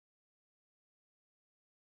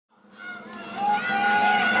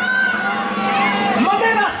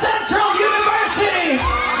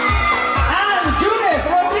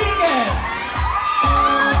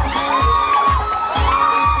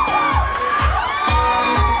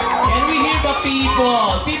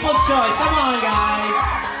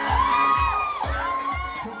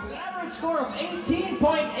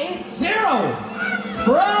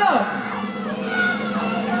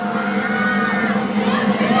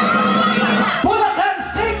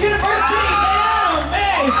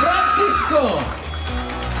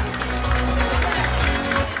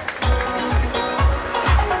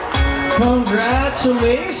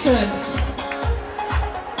Congratulations!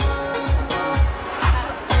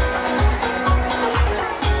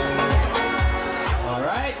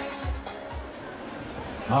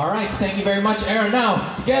 All right, thank you very much, Aaron.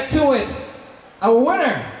 Now, to get to it, our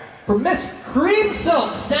winner for Miss Cream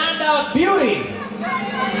Silk Standout Beauty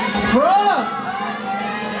from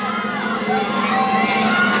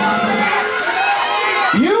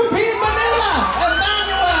UP Manila,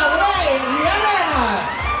 Emmanuel Ray Llanenas.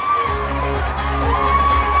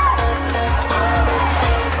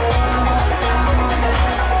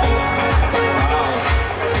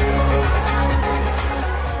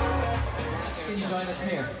 Can you join us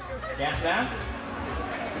here? Yes, ma'am.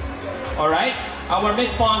 All right. Our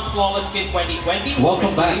Miss Pond's Flawless Skin 2020.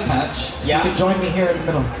 Welcome back, Patch. Yeah. You can join me here in the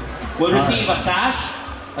middle. We'll receive a sash,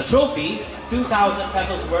 a trophy, 2,000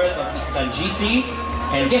 pesos worth of Eastern GC,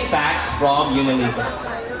 and gift bags from Unilever.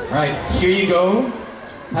 All right, here you go,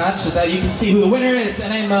 Patch, so that you can see who the winner is.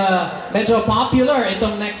 And I'm medyo popular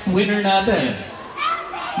itong next winner natin.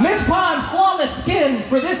 Miss Pond's Flawless Skin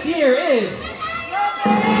for this year is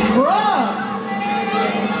from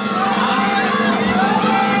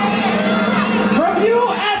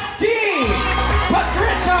UST,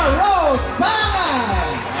 Patricia Rose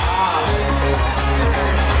Bangay.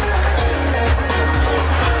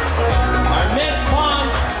 Our Miss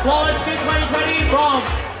Pond's Flawless Skin 2020 from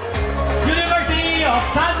University of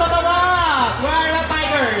Santo Tomas. Where are the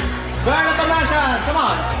Tigers? Where are the Tomasians? Come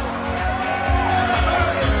on.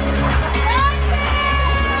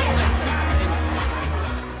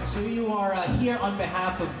 So you are here on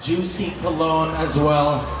behalf of Juicy Cologne as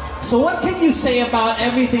well. So what can you say about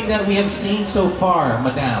everything that we have seen so far,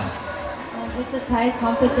 Madam? It's a tight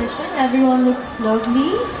competition. Everyone looks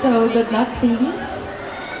lovely, so good luck, ladies.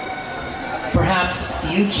 Perhaps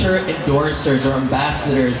future endorsers or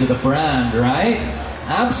ambassadors of the brand, right?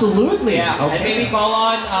 Absolutely. Yeah, okay. and maybe call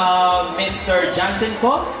on Mr. Jansen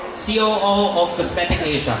Ko, COO of Cosmetic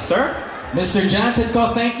Asia. Sir? Mr. Jansen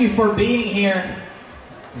Ko, thank you for being here.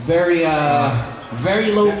 Very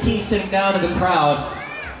low-key sitting down in the crowd.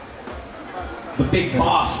 The big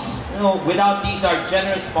boss. You know, without these, our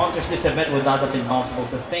generous sponsors, this event would not have been possible.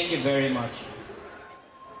 So thank you very much.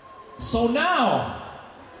 So now,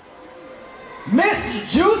 Miss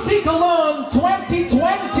Juicy Cologne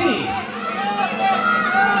 2020.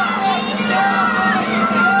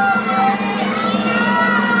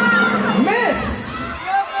 Miss.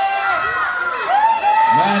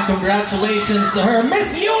 Man, congratulations to her.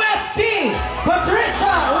 Miss UST,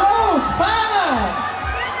 Patricia Rose Bangay.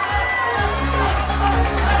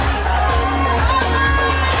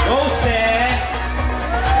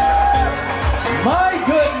 My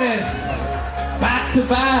goodness! Back to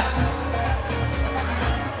back.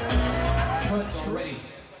 Ready.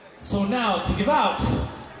 So now to give out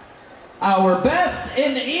our best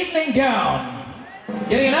in evening gown,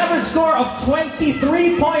 getting an average score of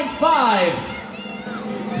 23.5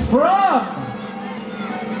 from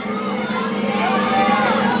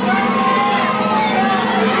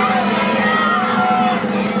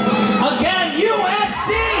again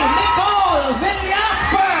USD Nicole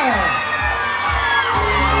Villasper.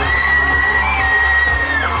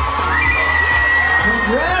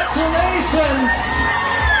 Congratulations!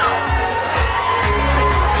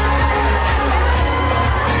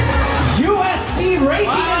 UST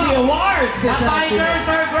raking in the awards this The Tigers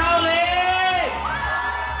are growling!